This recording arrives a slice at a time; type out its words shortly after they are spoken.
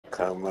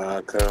come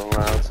out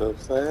to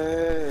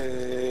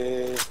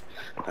play.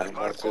 I'm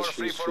about to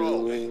shoot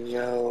you in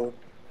your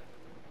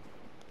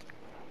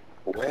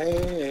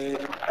way.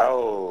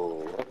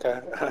 Oh, okay.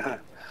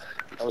 That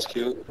was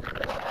cute.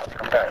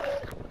 Come back.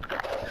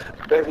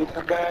 Baby,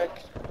 come back.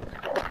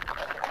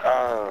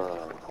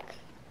 Oh,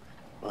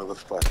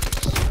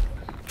 motherfuckers.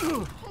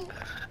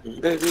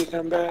 Baby,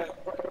 come back.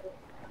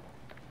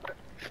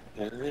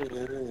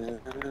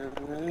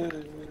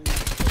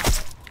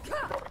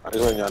 I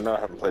just letting y'all know I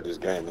haven't played this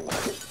game in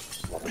like a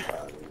long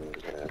time. You know what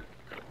I'm saying?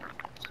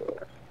 So,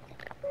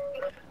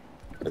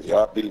 if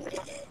y'all beat me,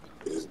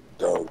 it's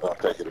dope. Don't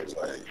think it was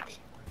like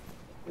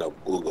no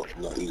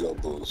ego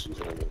boost. You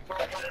feel me?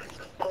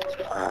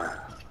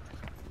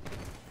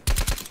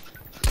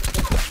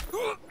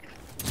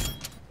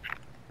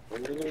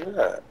 What is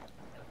that?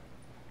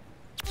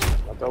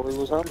 I thought we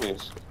was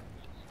homies.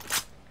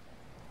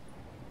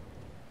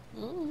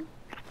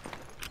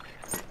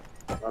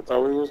 I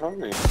thought we was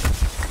homies.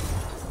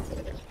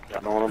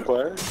 Y'all know what I'm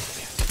playing?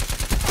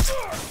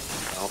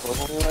 Y'all fuck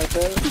with me like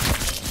that?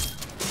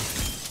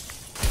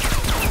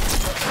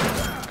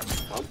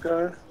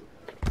 Okay.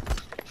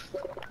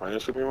 Why didn't you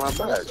shoot me in my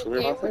back? Shoot me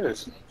in my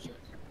face.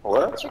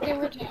 What? What's your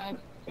gamer tag?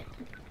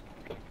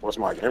 What's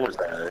my gamer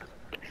tag?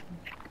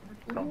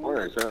 Don't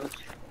worry, cuz.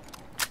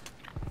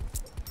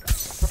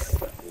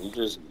 You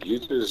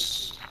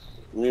just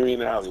meet me in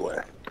the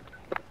alleyway.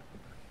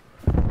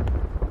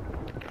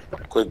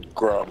 Quick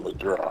grab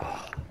McGraw.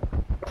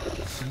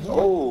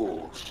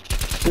 Oh,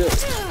 shit.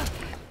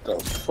 The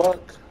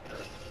fuck?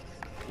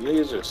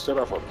 Niggas just set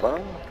off a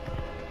bomb?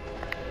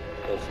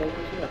 The fuck is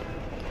that?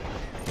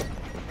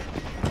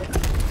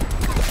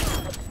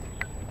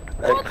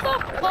 Hey, What the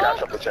fuck? got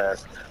your bitch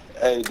ass.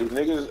 Hey, do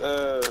niggas,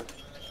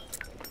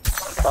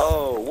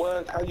 oh,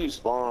 what? How you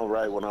spawn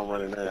right when I'm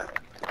running there?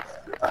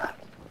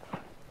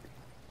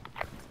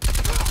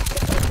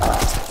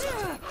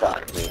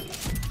 Fuck me.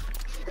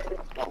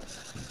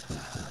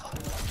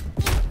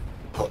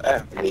 Oh,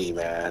 F me,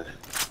 man.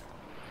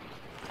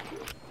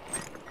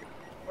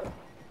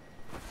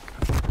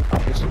 I'll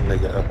put some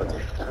nigga up at the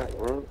top,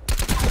 bro.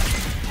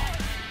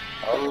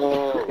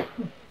 Oh.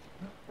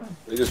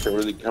 Niggas can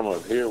really come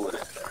up here with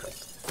it.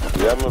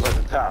 Yeah, I'm up at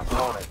the top,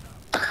 on it.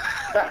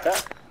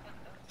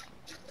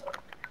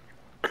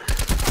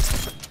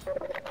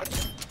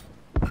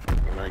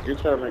 When I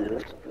get y'all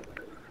niggas,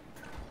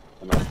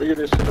 when I figure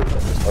this shit out,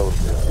 it's over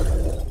for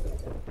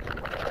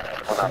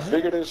When I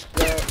figure this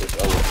shit out, it's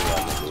over for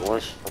y'all niggas.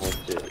 Once I'm gonna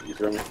kill it, you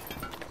feel me?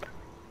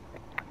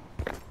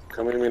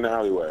 Come in me in the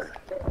alleyway.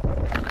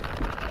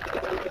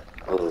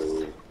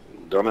 Oh,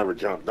 don't ever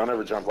jump. Don't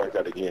ever jump like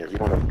that again. If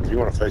you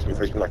wanna face me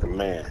like a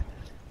man.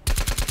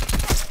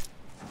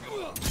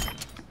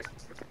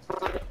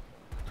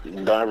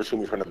 Don't ever shoot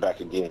me from the back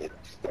again.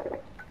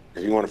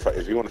 If you wanna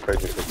face me like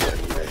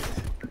a man.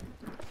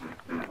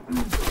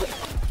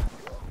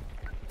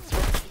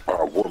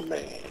 Or a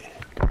woman.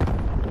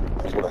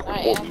 I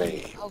am a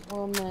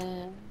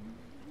woman.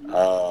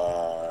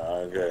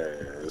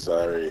 Okay.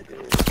 Sorry.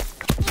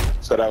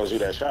 So that was you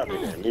that shot me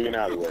then. Leave me in the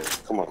alleyway.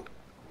 Come on.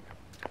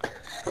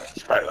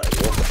 It's probably like,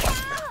 what the fuck?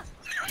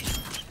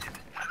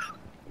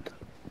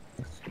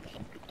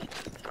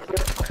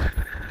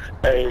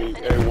 Hey,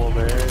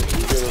 woman.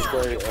 You didn't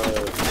play,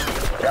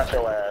 got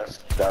your ass.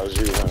 That was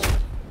you, huh?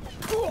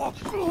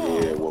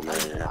 Yeah,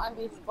 woman. I'm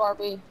Beast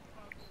Barbie.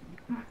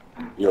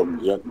 You're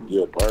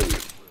Barbie.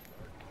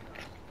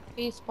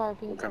 Beast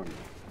Barbie. Okay.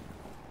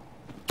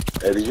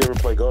 Hey, did you ever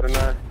play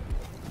GoldenEye?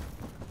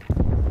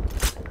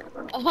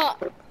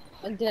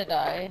 Did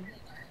I?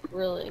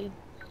 Really?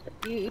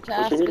 You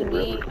asking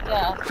me?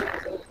 Yeah.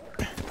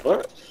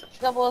 What?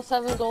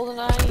 007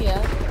 GoldenEye,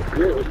 yeah.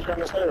 Yeah, what you trying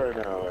to say right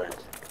now? Like,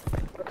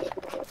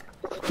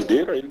 you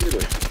did or you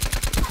didn't?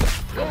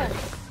 Yeah.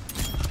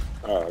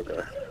 Oh,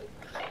 okay.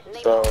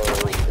 So,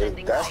 if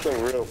that's the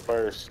real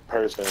first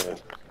person,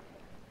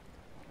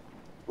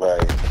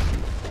 like,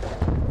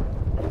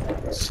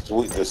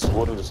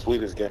 one of the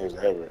sweetest games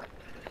ever.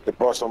 It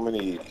brought so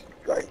many,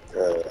 like,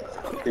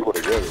 people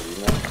together, you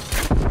know?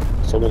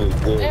 So many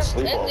good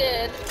sleepovers. It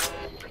did.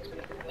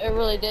 It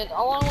really did.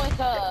 Along with,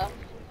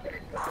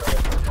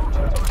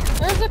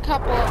 there's a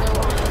couple other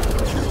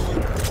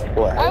ones.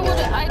 What? I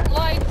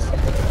liked...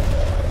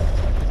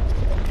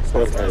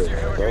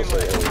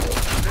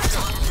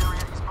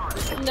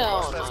 No.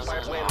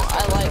 I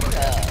like,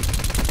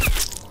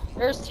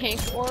 there's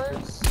Tank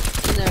Wars,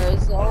 and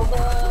there's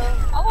Zelda.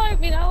 I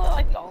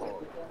like all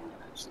of them,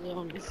 actually,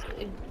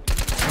 honestly.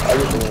 I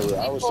just remember,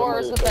 I was Tank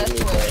is the best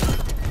way.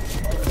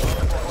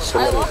 I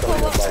love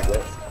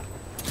that.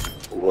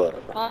 What?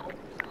 Huh?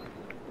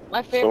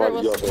 My favorite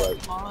was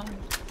Pokemon.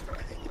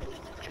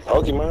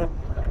 Pokemon?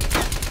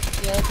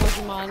 Yeah,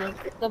 Pokemon.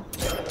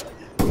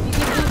 You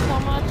can do so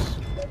much.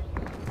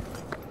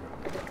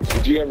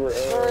 Did you ever,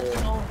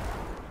 Original.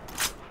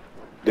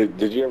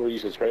 Did you ever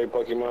used to trade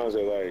Pokemons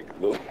at like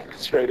little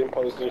trading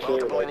posts and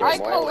shit? Like, I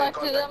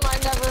collected them, I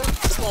never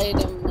played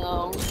them,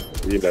 no.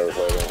 You never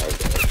played them like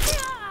that.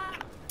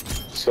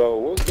 So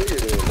what's bigger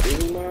than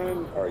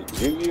Digimon or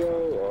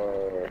Yu-Gi-Oh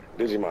or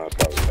Digimon's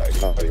probably like, I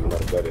don't even know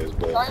what that is,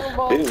 but Dragon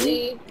Ball didn't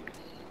Z.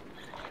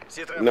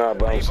 Nah,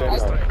 but I'm saying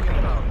like,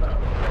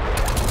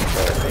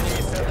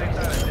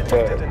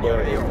 but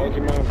is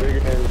Pokemon bigger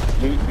than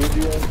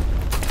Yu-Gi-Oh?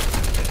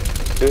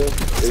 Still?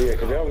 Yeah,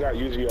 because they don't got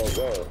Yu-Gi-Oh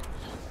Go.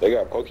 They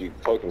got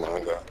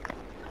Pokemon Go.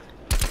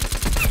 I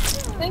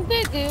think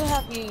they do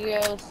have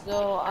Yu-Gi-Oh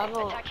still. I'm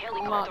not sure.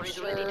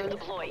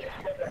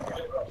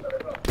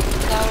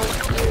 That was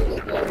years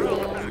ago,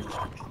 man.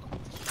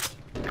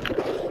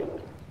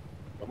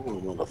 Come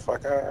on,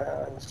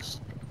 motherfuckers.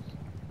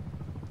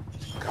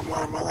 Come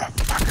on,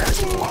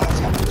 motherfuckers. You want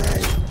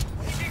something?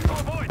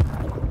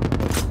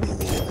 Meet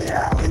me in the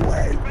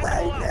alleyway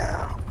right now.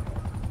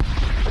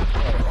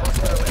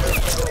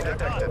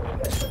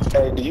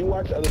 Hey, do you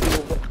watch other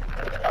people?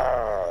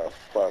 Ah,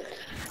 fuck.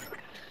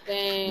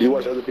 Dang. Do you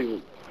watch other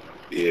people?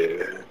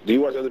 Yeah. Do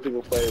you watch other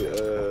people play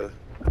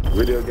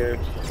video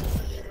games?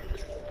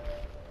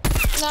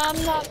 No,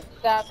 I'm not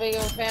that big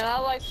of a fan. I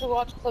like to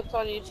watch clips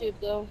on YouTube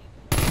though.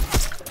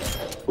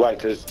 Like,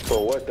 just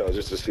for what though?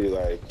 Just to see,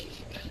 like,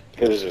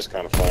 it is just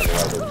kind of fun to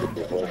watch other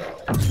people play.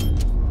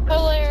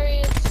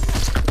 Hilarious,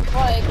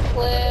 like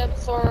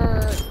clips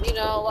or, you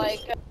know,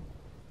 like